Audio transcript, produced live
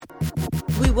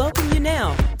We welcome you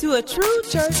now to A True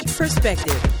Church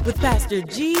Perspective with Pastor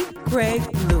G. Craig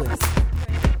Lewis.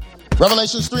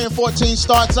 Revelations 3 and 14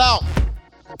 starts out,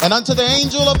 "And unto the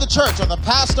angel of the church," or the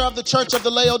pastor of the church of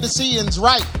the Laodiceans,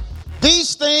 write,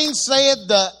 "These things saith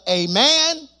the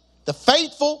Amen, the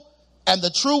faithful and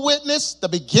the true witness, the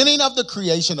beginning of the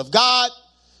creation of God.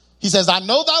 He says, I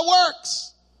know thy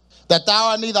works, that thou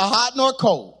art neither hot nor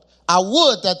cold. I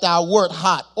would that thou wert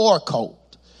hot or cold."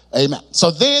 Amen.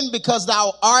 "So then, because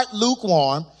thou art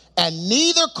lukewarm and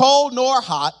neither cold nor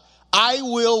hot, I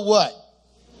will" what?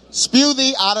 "Spew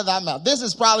thee out of thy mouth." This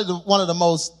is probably one of the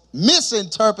most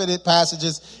misinterpreted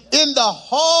passages in the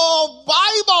whole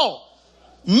Bible.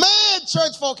 Man,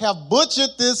 church folk have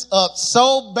butchered this up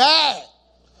so bad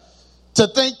to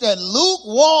think that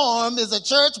lukewarm is a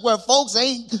church where folks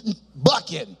ain't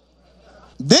bucking.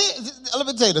 Let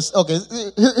me tell you this. Okay,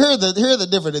 here are the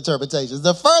different interpretations.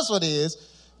 The first one is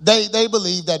they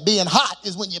believe that being hot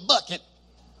is when you're bucking.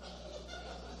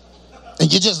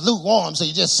 And you're just lukewarm, so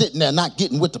you're just sitting there not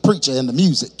getting with the preacher and the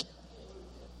music.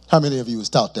 How many of you was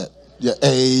taught that? Yeah,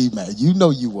 amen. You know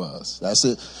you was. That's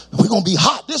it. We're going to be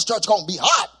hot. This church going to be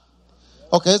hot.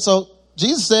 Okay, so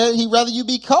Jesus said he'd rather you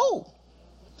be cold.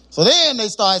 So then they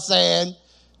started saying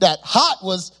that hot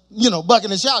was,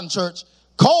 bucking and shouting church.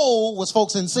 Cold was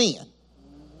folks in sin.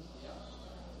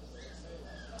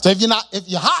 So if you're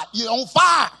hot, you're on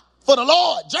fire for the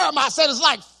Lord. Jeremiah said it's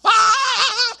like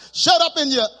fire. Shut up in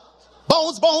your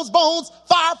bones, bones, bones,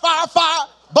 fire, fire, fire,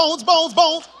 bones, bones,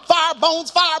 bones, fire,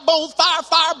 bones, fire,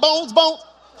 fire, bones, bones.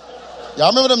 Y'all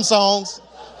remember them songs?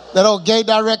 That old gay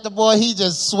director boy, he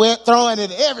just sweat throwing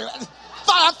it everywhere.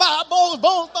 Fire, fire, bones,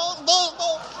 bones, bones, bones,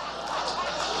 bones.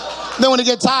 Then when he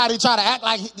get tired, he try to act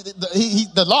like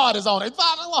the Lord is on it.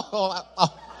 Father, Lord.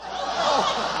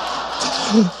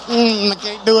 I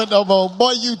can't do it no more.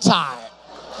 Boy, you tired.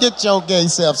 Get your gay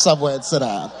self somewhere and sit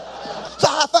down.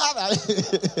 I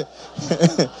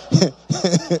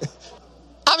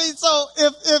mean, so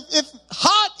if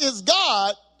hot is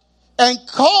God and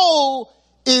cold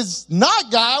is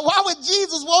not God, why would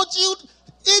Jesus want you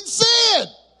in sin?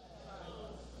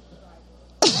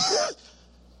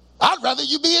 I'd rather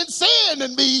you be in sin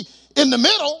than be in the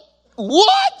middle.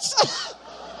 What?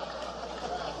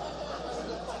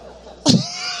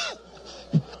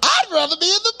 I'd rather be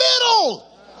in the middle.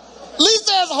 At least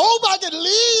there's hope I can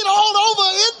lean on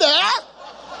over in there.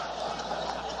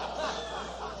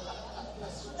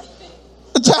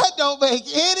 That don't make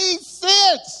any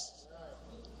sense.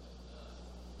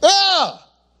 Yeah.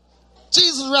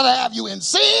 Jesus would rather have you in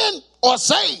sin or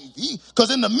saved.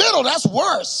 Because in the middle, that's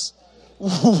worse.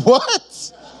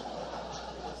 What?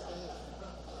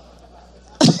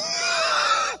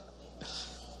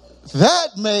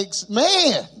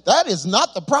 That is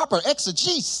not the proper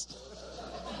exegesis.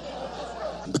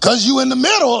 Because you in the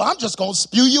middle, I'm just going to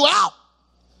spew you out.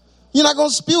 You're not going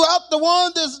to spew out the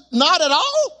one that's not at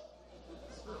all?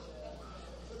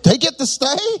 They get to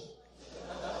stay?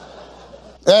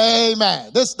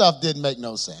 Amen. This stuff didn't make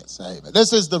no sense. Amen.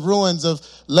 This is the ruins of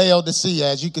Laodicea.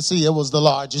 As you can see, it was the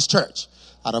largest church.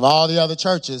 Out of all the other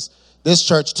churches, this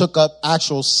church took up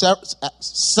actual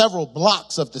several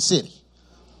blocks of the city.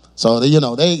 So,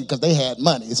 because they had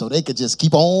money, so they could just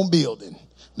keep on building.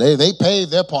 They paved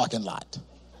their parking lot.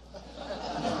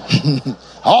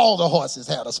 All the horses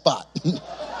had a spot.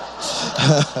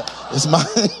 It's mine.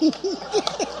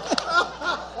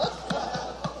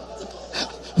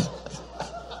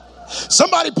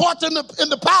 Somebody parked in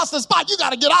the pastor's spot. You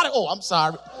got to get out of it. Oh, I'm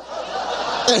sorry.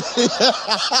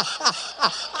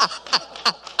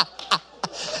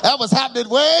 That was happening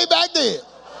way back then.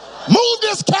 Move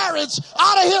this carriage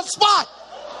out of his spot.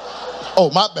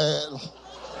 Oh, my bad.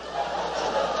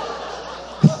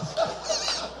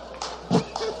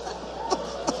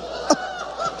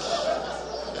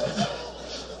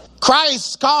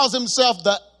 Christ calls himself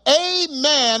the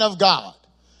Amen of God,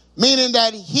 meaning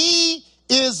that he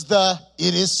is the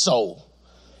 "it is so"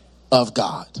 of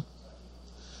God.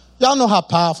 Y'all know how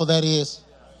powerful that is?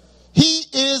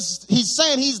 He's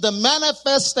saying he's the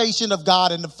manifestation of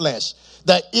God in the flesh.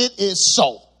 That "it is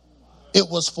so." It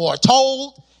was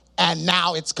foretold and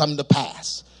now it's come to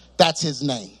pass. That's his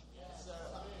name.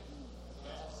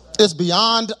 It's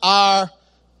beyond our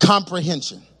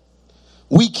comprehension.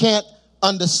 We can't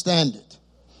understand it.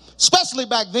 Especially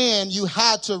back then, you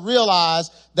had to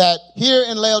realize that here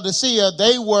in Laodicea,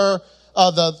 they were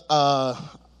I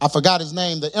forgot his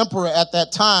name, the emperor at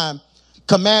that time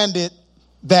commanded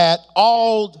that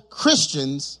all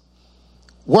Christians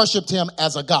worshiped him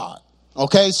as a god.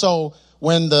 Okay, so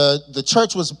when the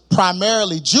church was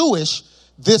primarily Jewish,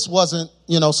 this wasn't,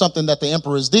 something that the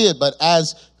emperors did. But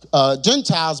as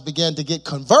Gentiles began to get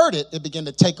converted, it began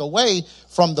to take away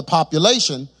from the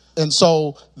population. And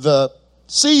so the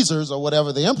Caesars, or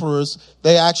whatever, the emperors,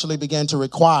 they actually began to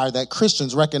require that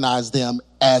Christians recognize them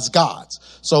as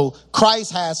gods. So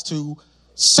Christ has to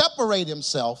separate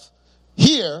himself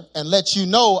here and let you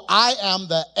know, I am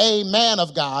the Amen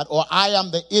of God, or I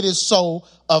am the it is so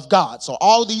of God. So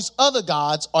all these other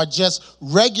gods are just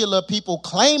regular people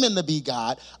claiming to be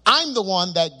God. I'm the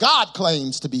one that God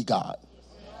claims to be God.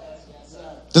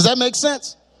 Does that make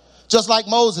sense? Just like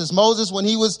Moses. Moses, when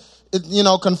he was,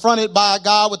 confronted by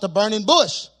God with the burning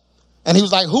bush, and he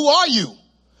was like, who are you?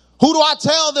 Who do I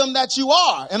tell them that you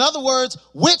are? In other words,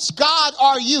 which God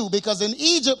are you? Because in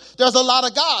Egypt, there's a lot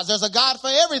of gods. There's a God for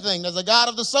everything. There's a God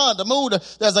of the sun, the moon.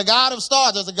 There's a God of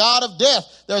stars. There's a God of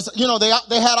death. There's,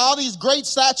 they had all these great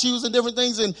statues and different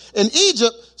things in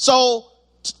Egypt. So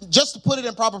just to put it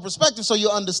in proper perspective, so you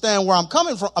understand where I'm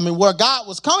coming from, where God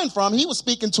was coming from, he was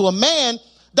speaking to a man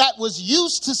that was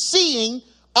used to seeing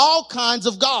all kinds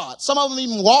of gods. Some of them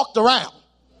even walked around.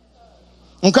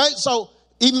 Okay, so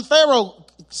even Pharaoh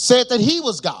said that he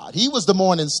was God. He was the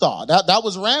morning star. That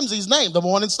was Ramses' name, the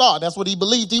morning star. That's what he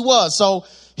believed he was. So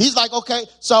he's like, okay,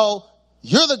 so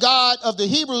you're the God of the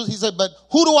Hebrews. He said, but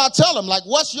who do I tell him? Like,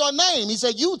 what's your name? He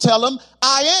said, you tell him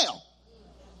I am.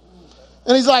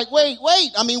 And he's like, wait,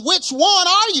 which one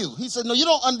are you? He said, no, you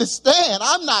don't understand.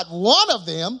 I'm not one of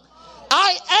them.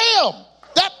 I am.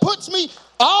 That puts me,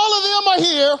 all of them are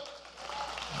here.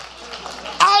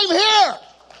 I'm here.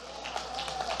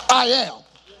 I am.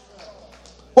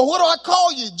 But what do I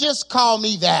call you? Just call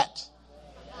me that.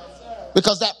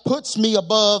 Because that puts me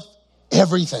above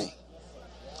everything.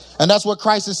 And that's what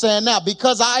Christ is saying now.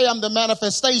 Because I am the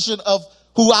manifestation of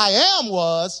who I am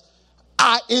was,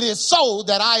 it is so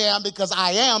that I am, because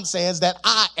I am says that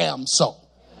I am so.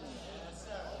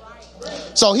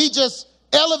 So he just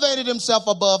elevated himself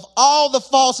above all the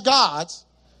false gods.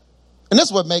 And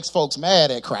that's what makes folks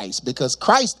mad at Christ, because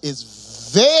Christ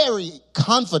is very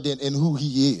confident in who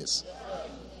he is.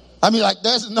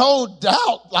 There's no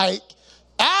doubt.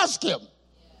 Ask him.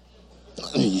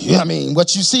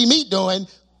 What you see me doing,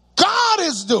 God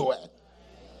is doing.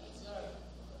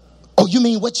 Oh, you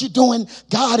mean what you're doing,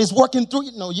 God is working through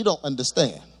you? No, you don't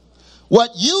understand.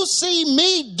 What you see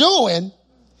me doing,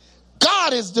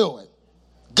 God is doing.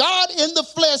 God in the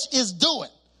flesh is doing.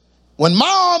 When my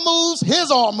arm moves,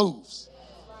 his arm moves.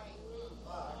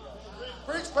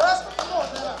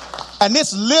 And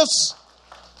this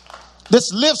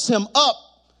lifts him up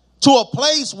to a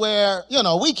place where,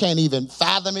 we can't even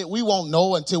fathom it. We won't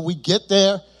know until we get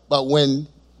there. But when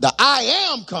the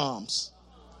I am comes,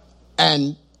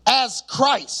 and as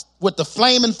Christ with the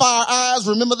flaming fire eyes,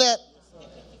 remember that?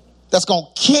 That's going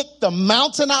to kick the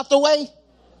mountain out the way.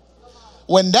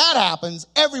 When that happens,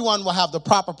 everyone will have the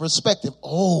proper perspective.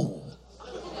 Oh.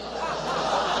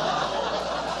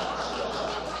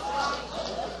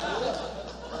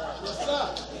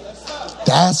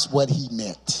 That's what he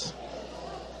meant.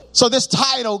 So this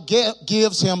title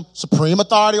gives him supreme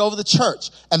authority over the church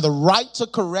and the right to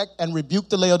correct and rebuke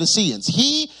the Laodiceans.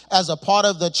 He, as a part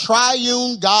of the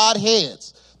triune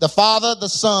Godheads, the Father, the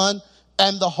Son,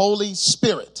 and the Holy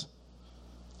Spirit,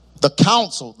 the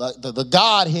council, the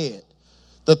Godhead,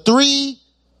 the three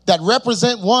that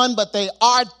represent one, but they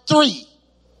are three.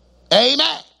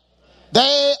 Amen.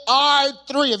 They are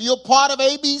three. If you're part of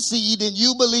ABC, then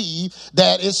you believe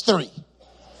that it's three.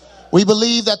 We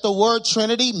believe that the word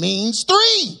Trinity means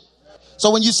three.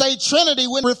 So when you say Trinity,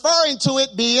 we're referring to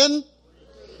it being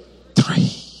three.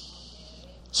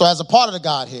 So as a part of the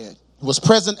Godhead, he was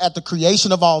present at the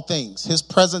creation of all things. His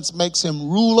presence makes him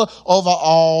ruler over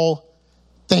all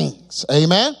things.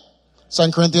 Amen.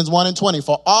 2 Corinthians 1:20.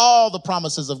 For all the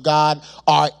promises of God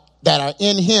that are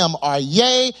in him are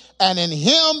yea, and in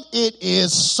him it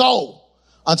is so,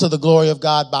 unto the glory of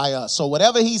God by us. So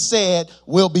whatever he said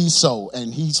will be so.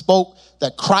 And he spoke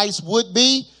that Christ would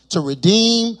be to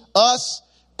redeem us,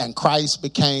 and Christ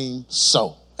became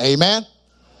so. Amen.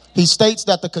 He states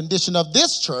that the condition of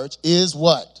this church is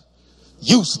what?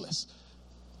 Useless.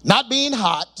 Not being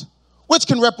hot, which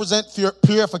can represent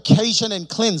purification and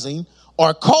cleansing,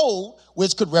 or cold,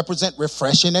 which could represent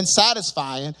refreshing and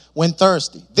satisfying when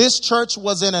thirsty. This church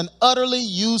was in an utterly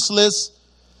useless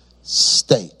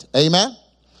state. Amen.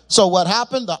 So what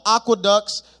happened? The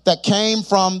aqueducts that came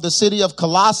from the city of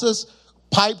Colossus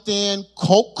piped in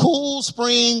cool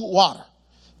spring water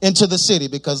into the city,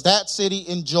 because that city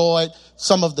enjoyed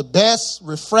some of the best,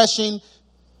 refreshing,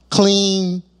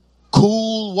 clean,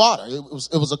 cool water. It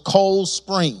was a cold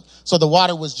spring. So the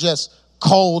water was just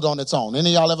cold on its own.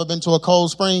 Any of y'all ever been to a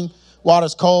cold spring?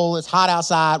 Water's cold. It's hot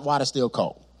outside. Water's still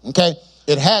cold. Okay.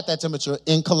 it had that temperature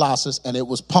in Colossus, and it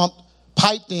was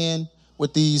piped in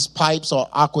with these pipes or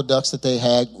aqueducts that they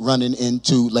had running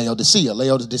into Laodicea.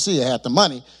 Laodicea had the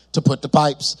money to put the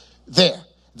pipes there.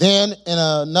 Then in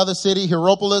another city,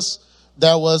 Hierapolis,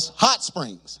 there was hot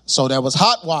springs. So there was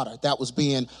hot water that was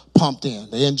being pumped in.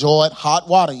 They enjoyed hot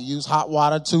water. You use hot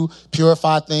water to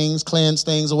purify things, cleanse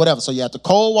things, or whatever. So you had the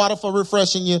cold water for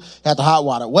refreshing you, had the hot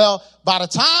water. Well, by the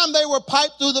time they were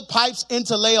piped through the pipes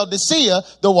into Laodicea,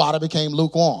 the water became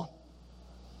lukewarm.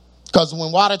 Because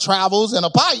when water travels in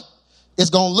a pipe, it's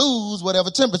going to lose whatever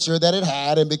temperature that it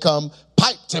had and become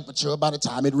pipe temperature by the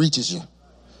time it reaches you.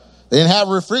 They didn't have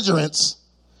refrigerants.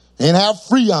 They didn't have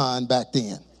Freon back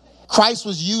then. Christ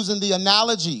was using the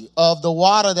analogy of the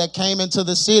water that came into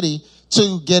the city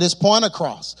to get his point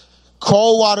across.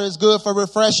 Cold water is good for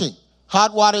refreshing.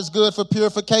 Hot water is good for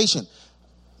purification.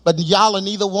 But y'all are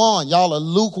neither one. Y'all are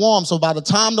lukewarm. So by the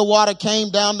time the water came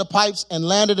down the pipes and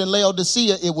landed in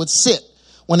Laodicea, it would sit.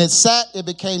 When it sat, it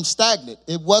became stagnant.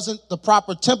 It wasn't the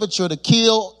proper temperature to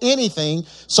kill anything,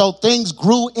 so things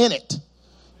grew in it.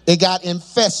 It got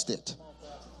infested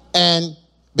and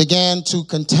began to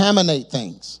contaminate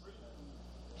things.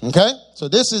 Okay? So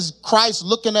this is Christ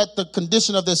looking at the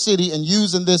condition of their city and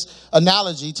using this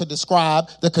analogy to describe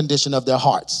the condition of their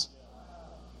hearts.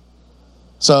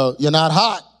 So you're not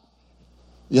hot.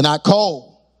 You're not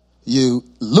cold. You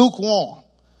lukewarm.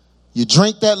 You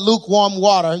drink that lukewarm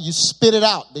water, you spit it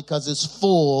out because it's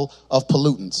full of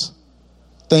pollutants.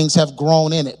 Things have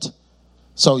grown in it,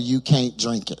 so you can't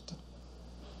drink it.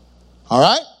 All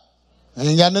right? It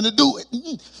ain't got nothing to do with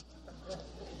it.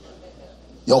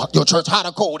 Your church hot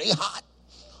or cold? They hot.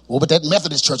 Well, but that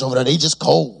Methodist church over there, they just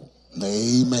cold.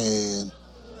 Amen.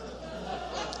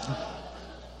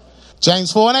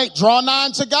 James 4:8, draw nigh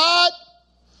to God,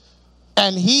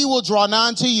 and he will draw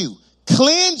nigh to you.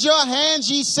 Cleanse your hands,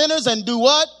 ye sinners, and do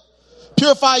what?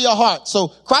 Purify your heart. So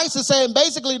Christ is saying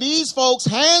basically these folks'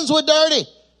 hands were dirty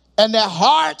and their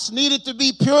hearts needed to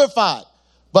be purified.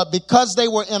 But because they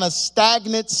were in a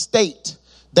stagnant state,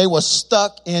 they were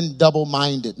stuck in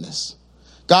double-mindedness.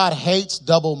 God hates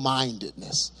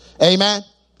double-mindedness. Amen?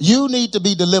 You need to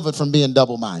be delivered from being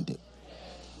double-minded.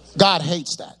 God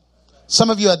hates that. Some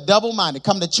of you are double-minded.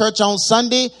 Come to church on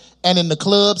Sunday and in the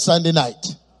club Sunday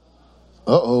night.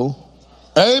 Uh-oh.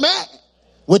 Amen.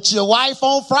 With your wife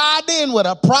on Friday and with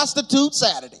a prostitute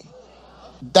Saturday.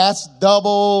 That's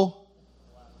double-minded.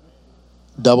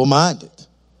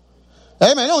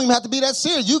 Amen. It don't even have to be that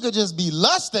serious. You could just be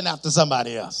lusting after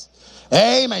somebody else.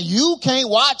 Amen. You can't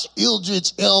watch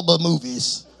Idris Elba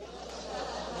movies.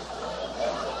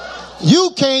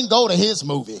 You can't go to his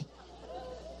movie.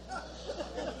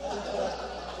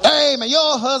 Amen.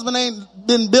 Your husband ain't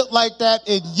been built like that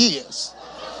in years.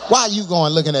 Why are you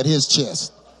going looking at his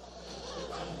chest?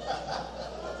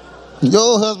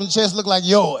 Your husband's chest look like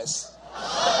yours.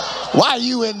 Why are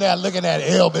you in there looking at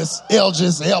Idris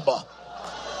Elba?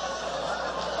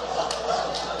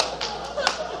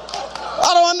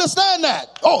 I don't understand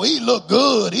that. Oh, he look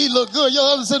good. He look good. Your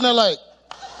husband sitting there like,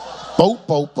 bo.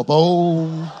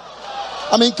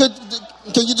 I mean, can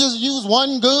you just use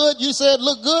one good? You said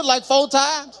look good like 4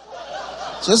 times.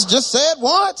 Just say it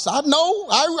once. I know.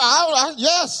 I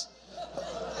yes.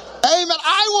 Amen.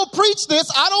 I will preach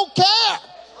this. I don't care.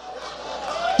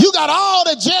 You got all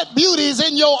the jet beauties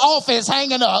in your office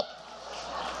hanging up.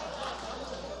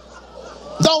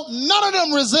 Don't none of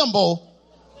them resemble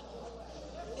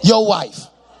your wife.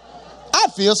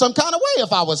 I'd feel some kind of way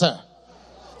if I was her.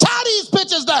 Tie these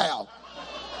pictures down.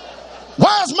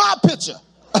 Where's my picture?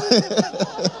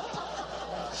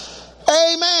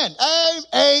 Amen.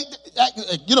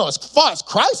 You know, as far as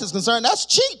Christ is concerned, that's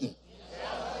cheating.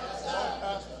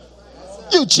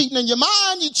 You cheating in your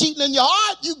mind, you cheating in your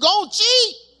heart, you gon'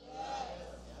 cheat.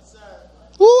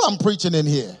 Ooh, I'm preaching in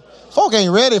here. Folk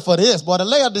ain't ready for this, boy. The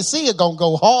Laodicea gonna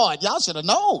go hard. Y'all should have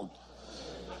known.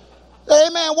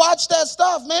 Amen. Watch that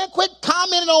stuff, man. Quit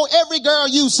commenting on every girl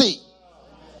you see.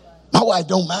 My wife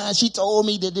don't mind. She told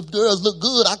me that if girls look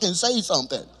good, I can say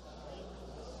something.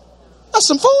 That's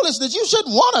some foolishness. You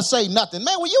shouldn't want to say nothing.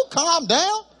 Man, will you calm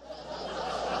down?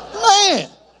 Man,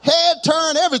 head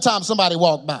turn every time somebody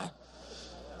walk by.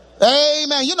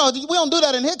 Amen. You know, we don't do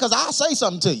that in here because I say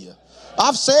something to you.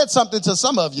 I've said something to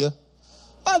some of you.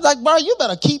 I was like, bro, you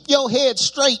better keep your head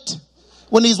straight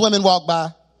when these women walk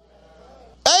by.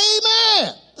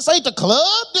 Amen. This ain't the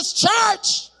club, this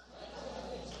church.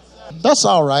 That's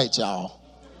all right, y'all.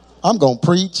 I'm going to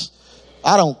preach.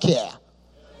 I don't care.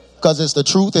 Because it's the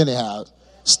truth anyhow.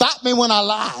 Stop me when I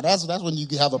lie. That's when you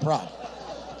have a problem.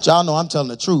 Y'all know I'm telling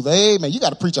the truth. Amen. You got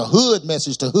to preach a hood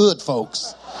message to hood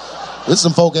folks. There's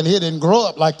some folk in here didn't grow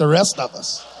up like the rest of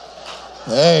us.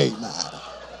 Amen.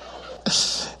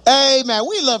 Amen.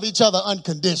 We love each other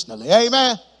unconditionally.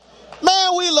 Amen.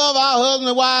 Man, we love our husbands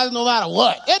and wives no matter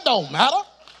what. It don't matter.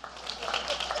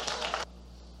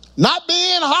 Not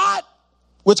being hot,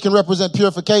 which can represent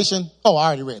purification. Oh, I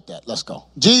already read that. Let's go.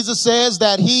 Jesus says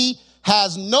that he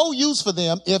has no use for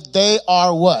them if they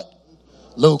are what?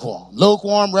 Lukewarm.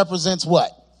 Lukewarm represents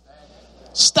what?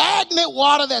 Stagnant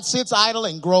water that sits idle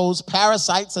and grows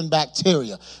parasites and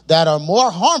bacteria that are more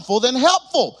harmful than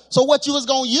helpful. So what you was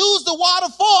going to use the water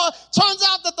for, turns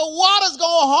out that the water's going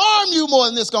to harm you more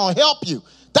than it's going to help you.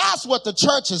 That's what the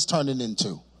church is turning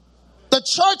into. The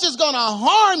church is going to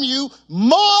harm you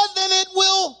more than it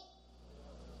will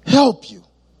help you.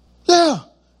 Yeah.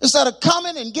 Instead of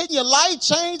coming and getting your life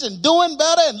changed and doing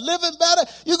better and living better,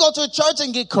 you go to a church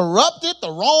and get corrupted, the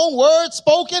wrong word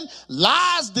spoken,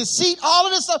 lies, deceit, all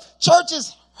of this stuff. Church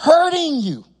is hurting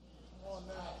you.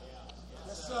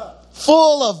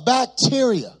 Full of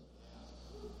bacteria.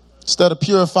 Instead of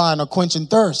purifying or quenching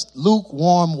thirst,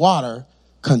 lukewarm water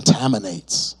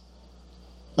contaminates.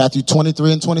 Matthew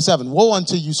 23 and 27. Woe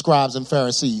unto you, scribes and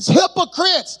Pharisees,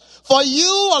 hypocrites, for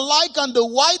you are like unto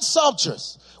white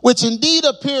sepulchres, which indeed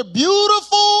appear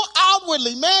beautiful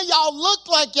outwardly. Man, y'all look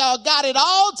like y'all got it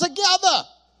all together,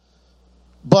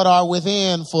 but are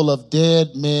within full of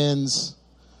dead men's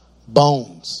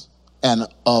bones and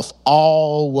of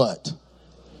all what?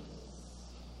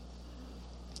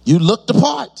 You look the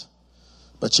part,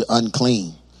 but you're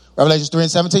unclean. Revelation 3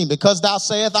 and 17. Because thou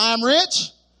sayest, I am rich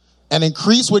and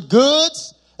increase with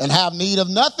goods and have need of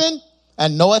nothing,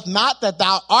 and knoweth not that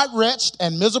thou art wretched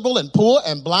and miserable and poor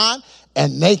and blind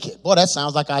and naked. Boy, that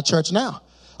sounds like our church now.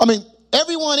 I mean,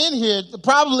 everyone in here,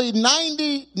 probably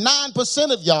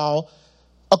 99% of y'all,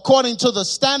 according to the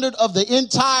standard of the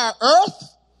entire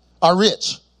earth, are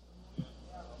rich.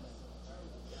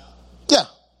 Yeah,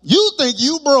 you think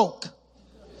you broke,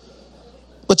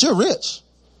 but you're rich.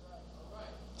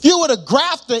 If you were to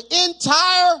graph the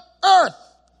entire earth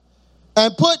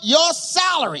and put your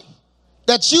salary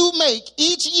that you make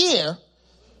each year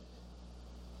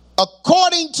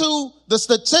according to the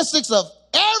statistics of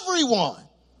everyone,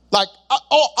 like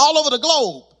all over the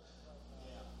globe,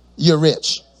 you're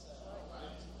rich.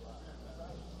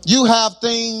 You have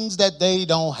things that they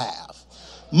don't have.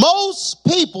 Most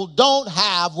people don't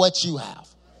have what you have.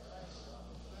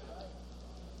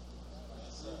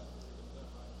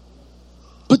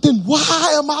 But then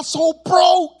why am I so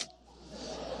broke?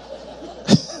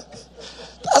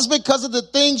 That's because of the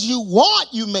things you want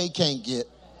you can't get.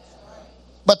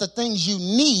 But the things you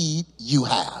need, you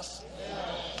have.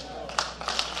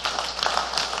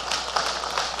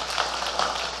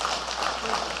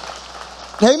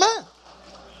 Amen.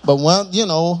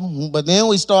 But then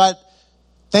we start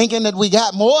thinking that we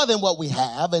got more than what we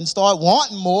have and start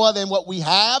wanting more than what we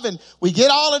have. And we get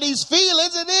all of these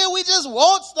feelings and then we just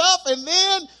want stuff and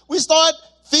then we start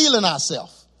feeling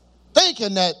ourselves,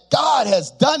 thinking that God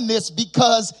has done this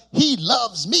because he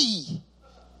loves me.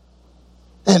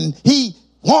 And he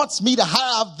wants me to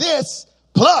have this.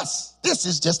 Plus, this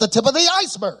is just the tip of the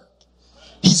iceberg.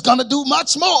 He's going to do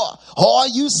much more. Oh,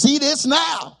 you see this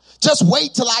now. Just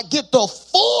wait till I get the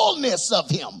fullness of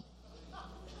him.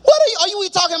 What are we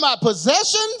talking about?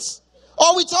 Possessions? Or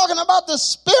are we talking about the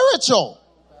spiritual?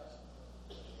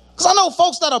 Because I know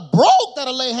folks that are broke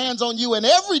that'll lay hands on you and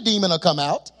every demon will come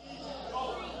out.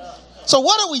 So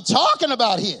what are we talking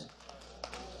about here?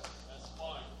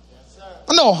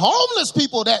 I know homeless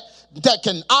people that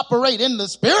can operate in the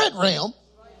spirit realm.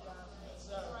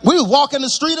 We were walking the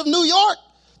street of New York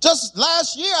just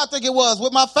last year, I think it was,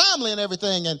 with my family and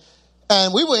everything.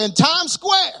 And we were in Times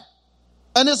Square.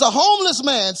 And there's a homeless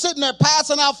man sitting there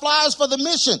passing out flyers for the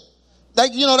mission.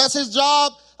 That's his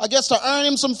job, I guess, to earn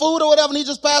him some food or whatever. And he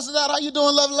just passes out. How you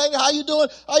doing, lovely lady? How you doing?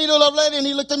 How you doing, lovely lady? And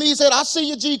he looked at me, he said, I see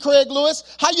you, G. Craig Lewis.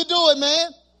 How you doing,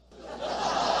 man?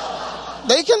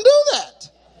 They can do that.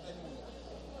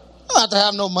 I don't have to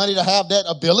have no money to have that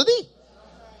ability.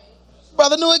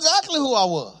 Brother knew exactly who I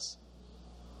was.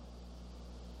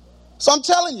 So I'm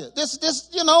telling you,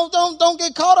 don't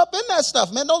get caught up in that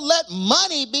stuff, man. Don't let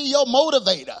money be your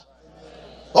motivator.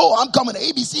 Oh, I'm coming to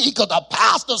ABC because the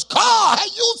pastor's car. Have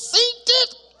you seen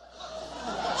it?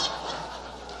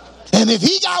 And if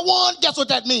he got one, guess what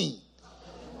that means?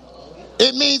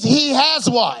 It means he has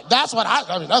one. That's what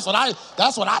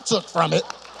I took from it.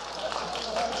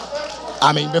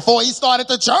 I mean, before he started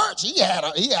the church, he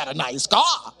had a nice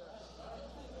car.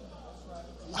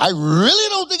 I really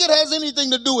don't think it has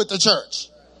anything to do with the church.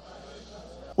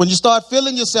 When you start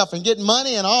feeling yourself and getting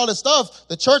money and all this stuff,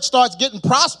 the church starts getting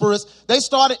prosperous. They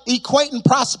started equating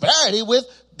prosperity with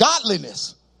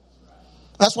godliness.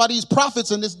 That's why these prophets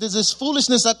and this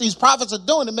foolishness that these prophets are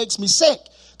doing, it makes me sick.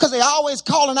 Because they're always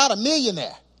calling out a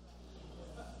millionaire.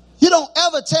 You don't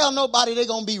ever tell nobody they're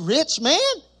going to be rich, man.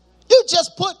 You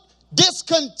just put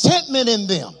discontentment in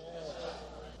them.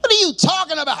 What are you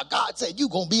talking about? God said you're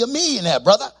going to be a millionaire,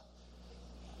 brother.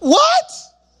 What?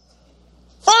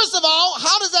 First of all,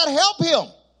 how does that help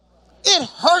him? It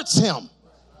hurts him.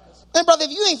 And brother,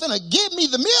 if you ain't finna give me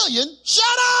the million, shut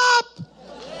up.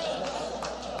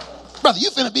 Brother, you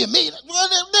finna be a millionaire. Well,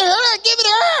 give it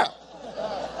to her.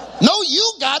 No,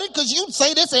 you got it because you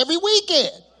say this every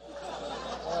weekend.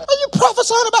 Are you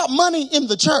prophesying about money in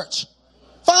the church?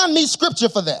 Find me scripture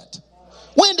for that.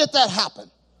 When did that happen?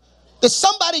 Did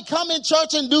somebody come in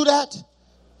church and do that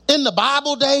in the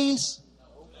Bible days?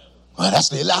 Well, that's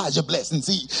the Elijah blessing.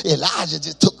 See, Elijah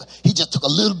just took a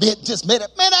little bit, just made it.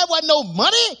 Man, that wasn't no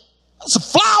money.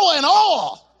 That's flour and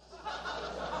oil.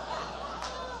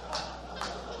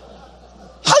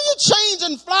 How you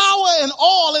changing flour and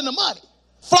oil into money?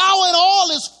 Flour and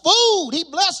oil is food. He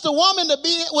blessed the woman to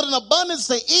be with an abundance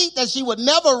to eat that she would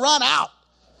never run out.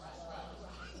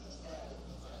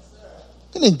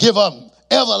 He didn't give up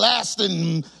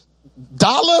everlasting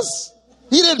dollars.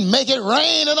 He didn't make it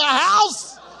rain in her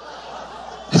house.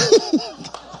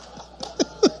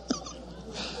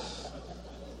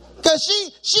 Because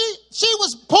she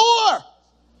was poor.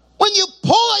 When you're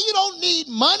poor, you don't need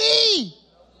money.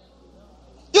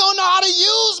 You don't know how to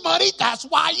use money. That's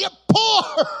why you're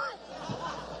poor.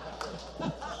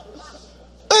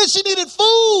 And she needed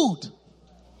food.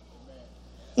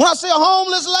 When I say a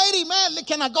homeless lady, man,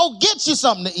 can I go get you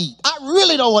something to eat? I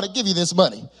really don't want to give you this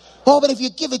money. Oh, but if you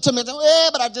give it to me,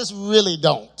 but I just really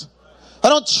don't. I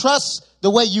don't trust the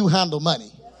way you handle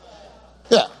money.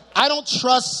 Yeah, I don't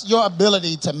trust your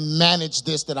ability to manage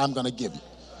this that I'm going to give you.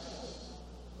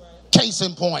 Case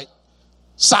in point,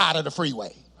 side of the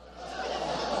freeway.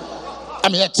 I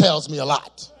mean, that tells me a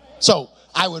lot. So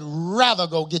I would rather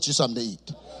go get you something to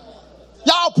eat.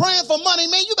 Y'all praying for money,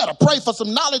 man, you better pray for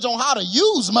some knowledge on how to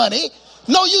use money.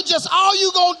 No, all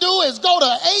you gonna do is go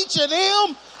to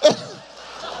H&M.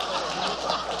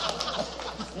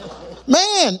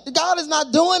 Man, God is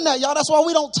not doing that, y'all. That's why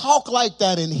we don't talk like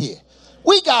that in here.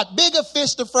 We got bigger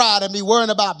fish to fry than be worrying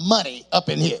about money up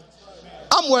in here.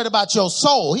 I'm worried about your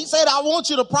soul. He said, I want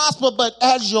you to prosper, but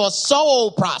as your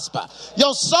soul prosper.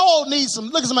 Your soul needs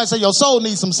look at somebody and say, your soul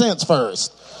needs some sense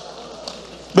first.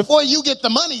 Before you get the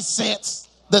money sense,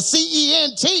 the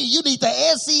CENT, you need the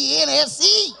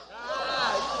SENSE.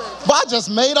 But I just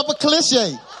made up a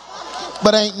cliche.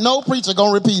 But ain't no preacher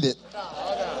gonna repeat it.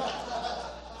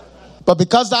 But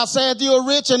because thou sayest you are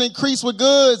rich and increase with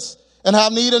goods and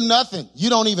have need of nothing, you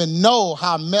don't even know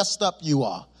how messed up you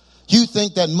are. You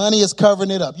think that money is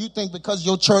covering it up. You think because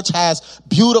your church has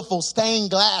beautiful stained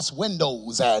glass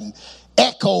windows and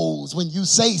echoes when you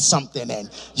say something, and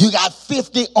you got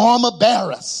 50 armor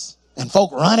bearers and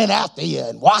folk running after you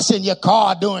and washing your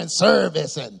car during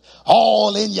service and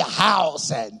all in your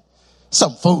house and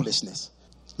some foolishness.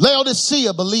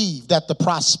 Laodicea believed that the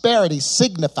prosperity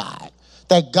signified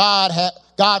that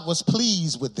God was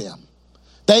pleased with them.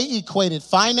 They equated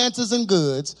finances and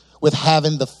goods with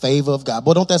having the favor of God.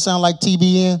 Boy, don't that sound like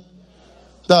TBN?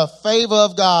 The favor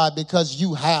of God because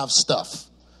you have stuff.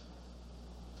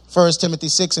 1 Timothy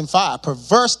 6:5,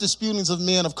 perverse disputings of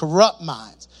men of corrupt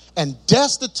minds and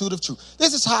destitute of truth.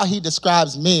 This is how he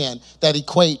describes men that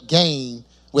equate gain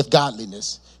with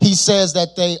godliness. He says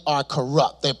that they are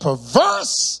corrupt. They're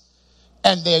perverse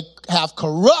and they have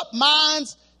corrupt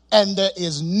minds and there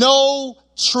is no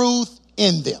truth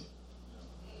in them.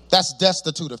 That's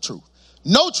destitute of truth.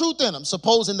 No truth in them,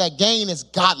 supposing that gain is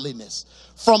godliness.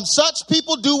 From such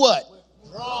people do what?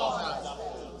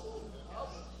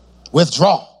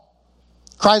 Withdraw.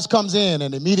 Christ comes in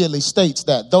and immediately states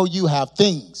that though you have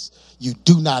things, you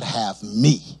do not have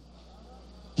me.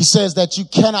 He says that you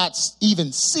cannot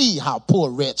even see how poor,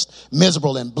 wretched,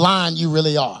 miserable, and blind you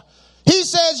really are. He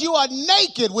says you are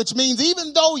naked, which means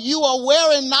even though you are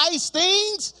wearing nice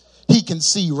things, he can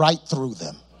see right through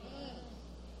them.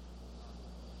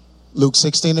 Luke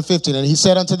 16:15, and he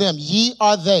said unto them, ye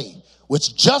are they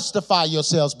which justify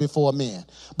yourselves before men.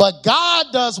 But God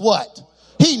does what?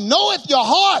 He knoweth your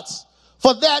hearts,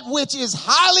 for that which is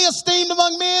highly esteemed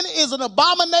among men is an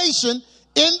abomination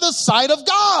in the sight of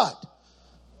God.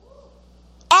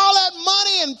 All that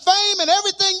money and fame and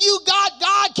everything you got,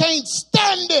 God can't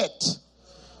stand it.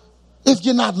 If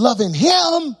you're not loving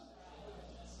him,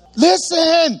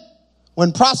 listen.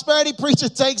 When prosperity preacher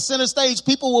takes center stage,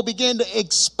 people will begin to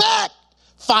expect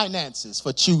finances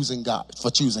for choosing God, for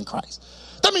choosing Christ.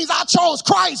 That means I chose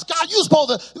Christ. God, you're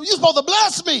supposed to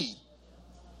bless me.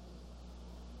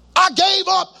 I gave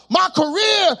up my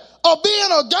career of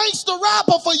being a gangster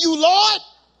rapper for you, Lord.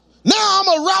 Now I'm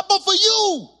a rapper for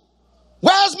you.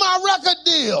 Where's my record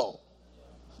deal?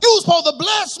 You were supposed to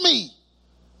bless me.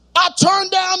 I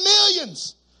turned down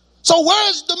millions. So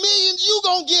where's the millions you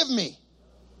gonna give me?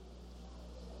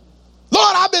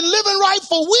 Lord, I've been living right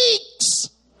for weeks.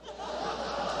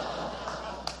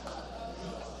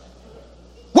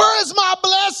 Where is my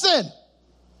blessing?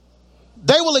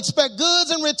 They will expect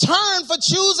goods in return for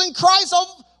choosing Christ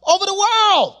over the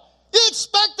world. You're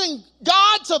expecting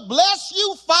God to bless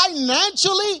you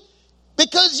financially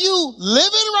because you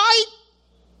living right?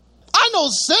 I know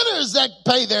sinners that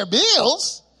pay their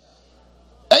bills.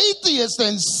 Atheists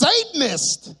and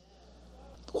Satanists.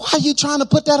 Why are you trying to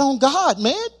put that on God,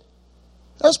 man?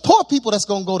 There's poor people that's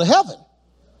going to go to heaven.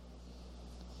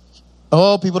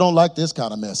 Oh, people don't like this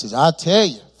kind of message. I tell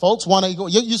you, folks want to go.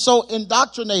 You're so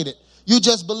indoctrinated. You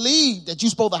just believe that you're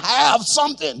supposed to have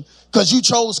something because you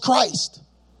chose Christ.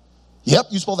 Yep,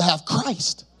 you're supposed to have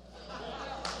Christ.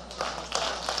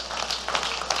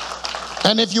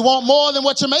 And if you want more than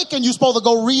what you're making, you're supposed to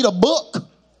go read a book.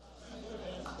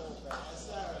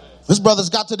 This brothers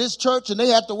got to this church and they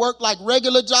had to work like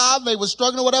regular jobs. They were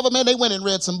struggling or whatever. Man, they went and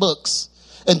read some books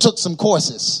and took some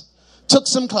courses, took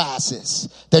some classes.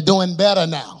 They're doing better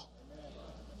now.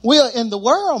 We're in the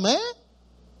world, man.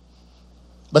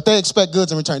 But they expect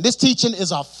goods in return. This teaching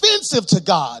is offensive to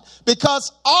God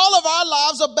because all of our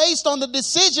lives are based on the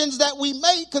decisions that we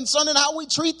make concerning how we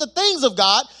treat the things of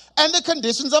God and the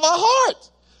conditions of our heart.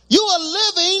 You are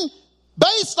living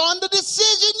based on the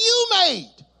decision you made.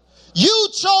 You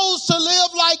chose to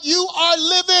live like you are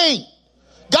living.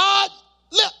 God,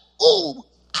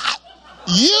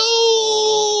 you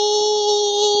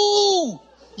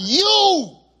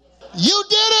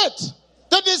did it.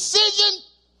 The decision.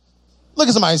 Look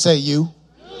at somebody say you.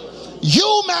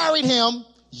 You married him.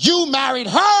 You married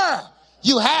her.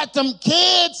 You had them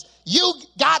kids. You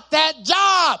got that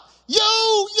job.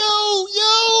 You.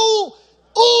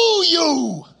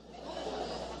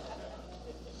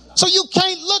 So you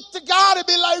can't look to God and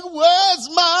be like, where's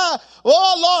my,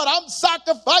 oh Lord, I'm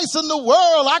sacrificing the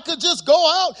world. I could just go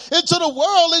out into the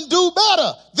world and do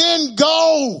better. Then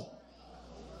go.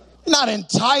 You're not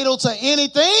entitled to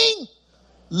anything.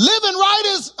 Living right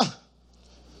is,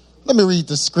 let me read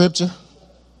the scripture.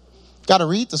 Got to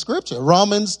read the scripture.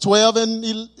 Romans 12 and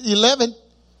 11.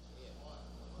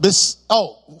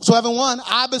 12:1.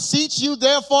 I beseech you,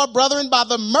 therefore, brethren, by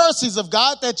the mercies of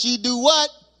God, that ye do what?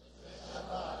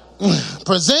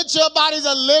 Present your bodies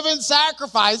a living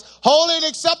sacrifice, holy and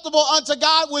acceptable unto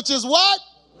God, which is what?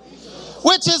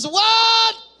 Which is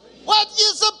what? What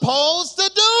you're supposed to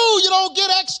do. You don't get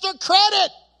extra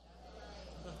credit.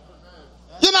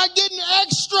 You're not getting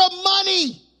extra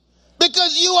money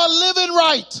because you are living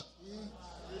right.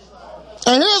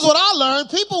 And here's what I learned.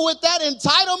 People with that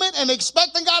entitlement and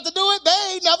expecting God to do it,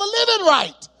 they ain't never living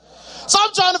right. So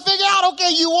I'm trying to figure out, okay,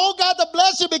 you want God to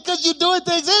bless you because you're doing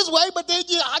things his way, but then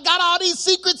I got all these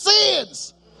secret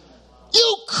sins.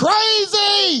 You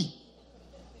crazy.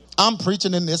 I'm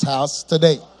preaching in this house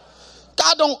today.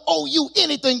 God don't owe you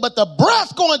anything but the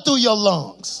breath going through your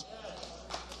lungs.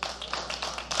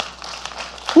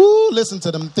 Woo, listen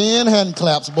to them thin hand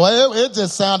claps, boy. It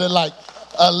just sounded like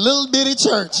a little bitty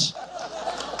church.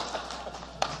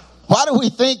 Why do we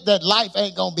think that life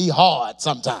ain't going to be hard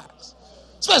sometimes?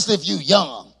 Especially if you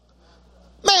young.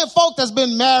 Man, folk that's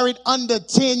been married under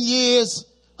 10 years,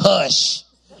 hush.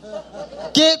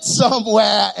 Get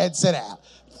somewhere and sit down.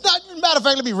 Matter of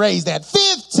fact, let me raise that.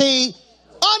 15,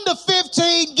 under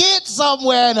 15, get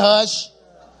somewhere and hush.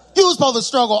 You was supposed to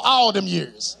struggle all them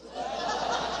years.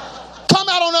 Come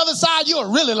out on the other side,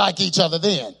 you'll really like each other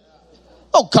then.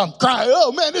 Oh, come crying.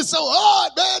 Oh, man, it's so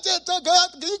hard, man.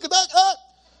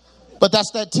 But that's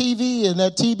that TV and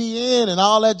that TBN and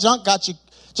all that junk got you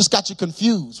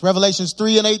confused. Revelations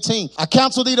 3 and 18. I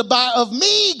counsel thee to buy of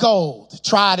me gold,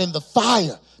 tried in the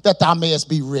fire, that thou mayest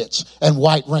be rich, and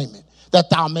white raiment,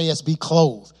 that thou mayest be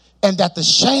clothed, and that the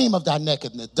shame of thy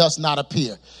nakedness does not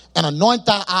appear. And anoint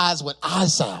thy eyes with eye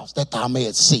salves, that thou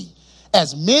mayest see.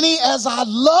 As many as I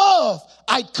love,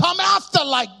 I come after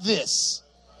like this.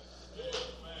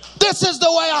 This is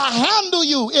the way I handle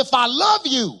you if I love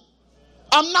you.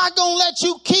 I'm not going to let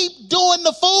you keep doing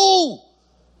the fool.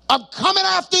 I'm coming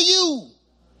after you.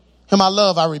 Whom I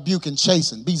love, I rebuke and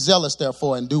chasten. Be zealous,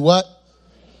 therefore, and do what?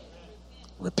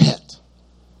 Repent.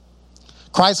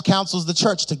 Christ counsels the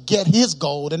church to get his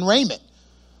gold and raiment.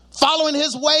 Following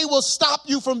his way will stop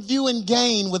you from viewing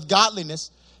gain with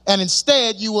godliness, and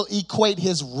instead you will equate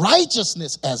his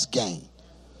righteousness as gain.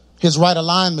 His right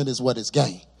alignment is what is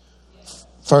gain.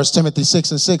 1 Timothy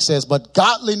 6:6 says, but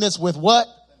godliness with what?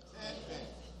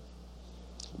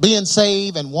 Being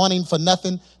saved and wanting for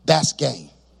nothing, that's gain.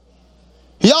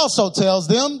 He also tells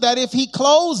them that if he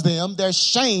clothes them, their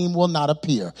shame will not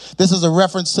appear. This is a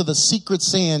reference to the secret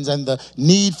sins and the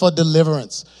need for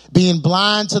deliverance. Being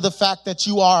blind to the fact that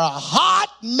you are a hot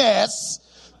mess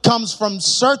comes from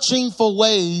searching for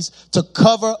ways to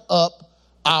cover up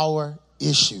our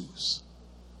issues.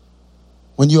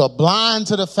 When you are blind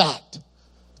to the fact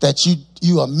that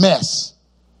you a mess,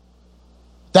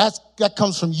 that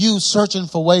comes from you searching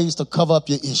for ways to cover up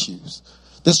your issues.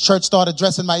 This church started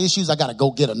addressing my issues. I got to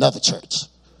go get another church.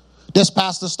 This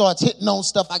pastor starts hitting on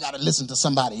stuff. I got to listen to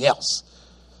somebody else.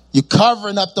 You're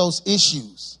covering up those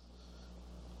issues.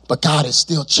 But God is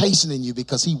still chastening you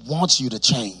because he wants you to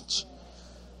change.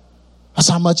 That's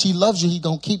how much he loves you. He's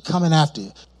going to keep coming after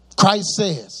you. Christ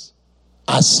says,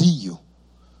 I see you.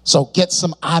 So get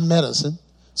some eye medicine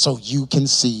so you can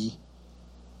see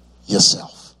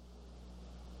yourself.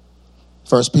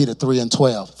 1 Peter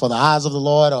 3:12. For the eyes of the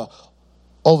Lord are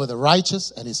over the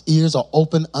righteous, and his ears are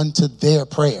open unto their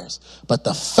prayers. But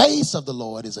the face of the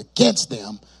Lord is against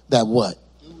them that what?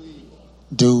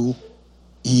 Do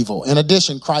evil. In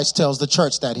addition, Christ tells the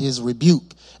church that his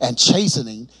rebuke and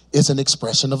chastening is an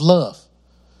expression of love.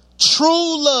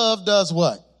 True love does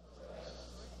what?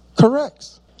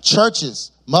 Corrects.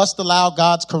 Churches must allow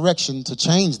God's correction to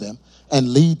change them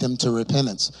and lead them to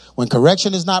repentance. When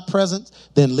correction is not present,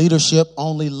 then leadership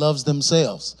only loves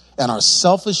themselves and are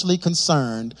selfishly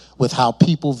concerned with how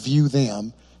people view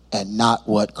them and not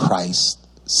what Christ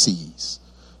sees.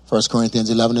 1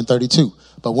 Corinthians 11:32.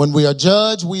 But when we are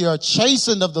judged, we are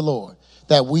chastened of the Lord,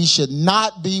 that we should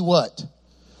not be what?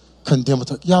 Condemned.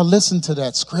 Y'all listen to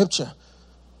that scripture.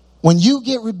 When you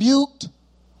get rebuked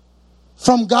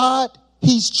from God,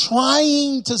 he's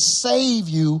trying to save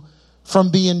you from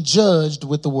being judged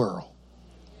with the world.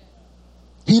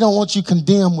 He don't want you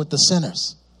condemned with the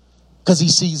sinners because he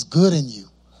sees good in you,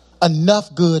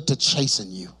 enough good to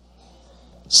chasten you.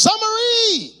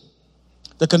 Summary.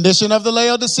 The condition of the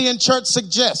Laodicean church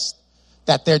suggests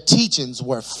that their teachings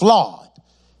were flawed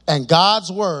and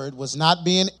God's word was not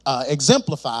being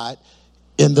exemplified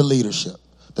in the leadership.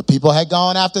 The people had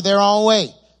gone after their own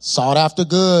way, sought after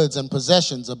goods and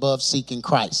possessions above seeking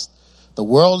Christ. The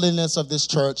worldliness of this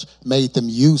church made them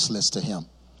useless to him.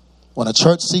 When a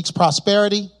church seeks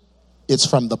prosperity, it's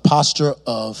from the posture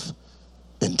of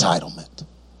entitlement.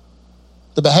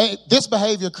 This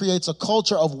behavior creates a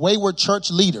culture of wayward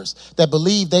church leaders that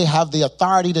believe they have the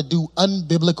authority to do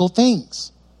unbiblical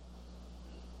things.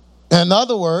 In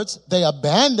other words, they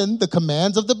abandon the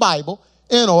commands of the Bible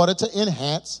in order to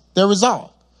enhance their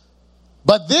resolve.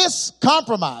 But this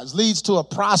compromise leads to a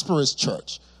prosperous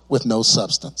church with no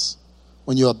substance.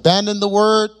 When you abandon the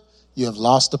word, you have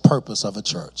lost the purpose of a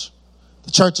church.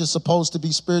 The church is supposed to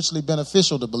be spiritually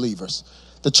beneficial to believers.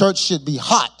 The church should be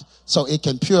hot so it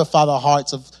can purify the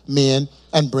hearts of men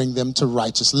and bring them to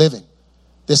righteous living.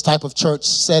 This type of church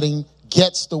setting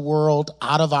gets the world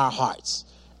out of our hearts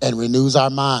and renews our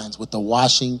minds with the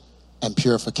washing and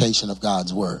purification of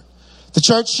God's word. The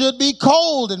church should be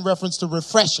cold in reference to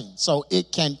refreshing so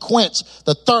it can quench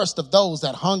the thirst of those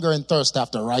that hunger and thirst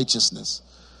after righteousness.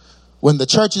 When the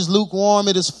church is lukewarm,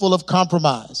 it is full of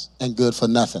compromise and good for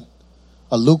nothing.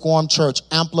 A lukewarm church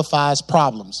amplifies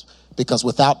problems because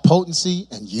without potency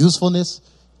and usefulness,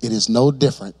 it is no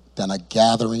different than a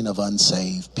gathering of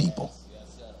unsaved people.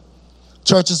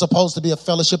 Church is supposed to be a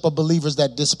fellowship of believers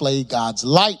that display God's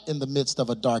light in the midst of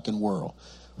a darkened world.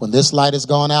 When this light has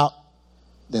gone out,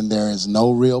 then there is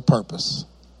no real purpose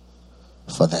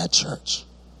for that church.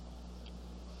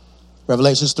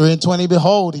 Revelations 3:20,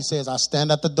 behold, he says, I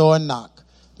stand at the door and knock.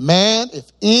 Man, if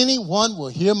anyone will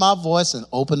hear my voice and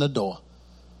open the door,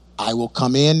 I will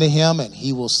come in to him and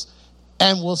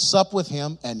will sup with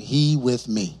him and he with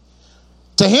me.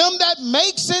 To him that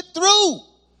makes it through,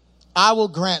 I will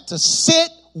grant to sit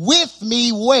with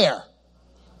me where?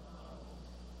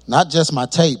 Not just my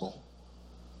table.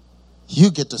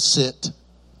 You get to sit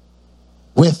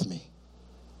with me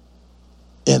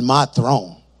in my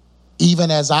throne,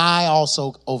 even as I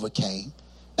also overcame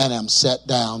and am set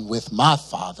down with my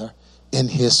Father in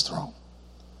his throne.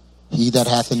 He that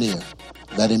hath an ear,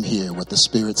 let him hear what the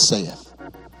Spirit saith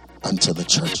unto the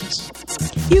churches.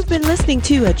 You've been listening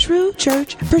to A True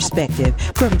Church Perspective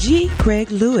from G.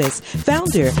 Craig Lewis,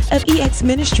 founder of EX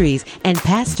Ministries and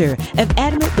pastor of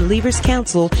Adamant Believers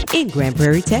Council in Grand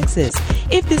Prairie, Texas.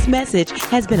 If this message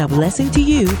has been a blessing to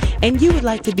you and you would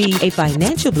like to be a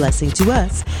financial blessing to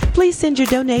us, please send your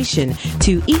donation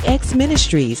to EX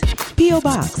Ministries, P.O.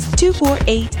 Box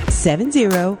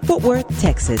 24870, Fort Worth,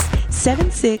 Texas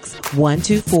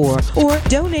 76124 or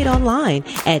donate online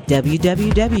at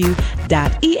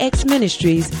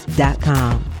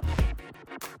www.exministries.com.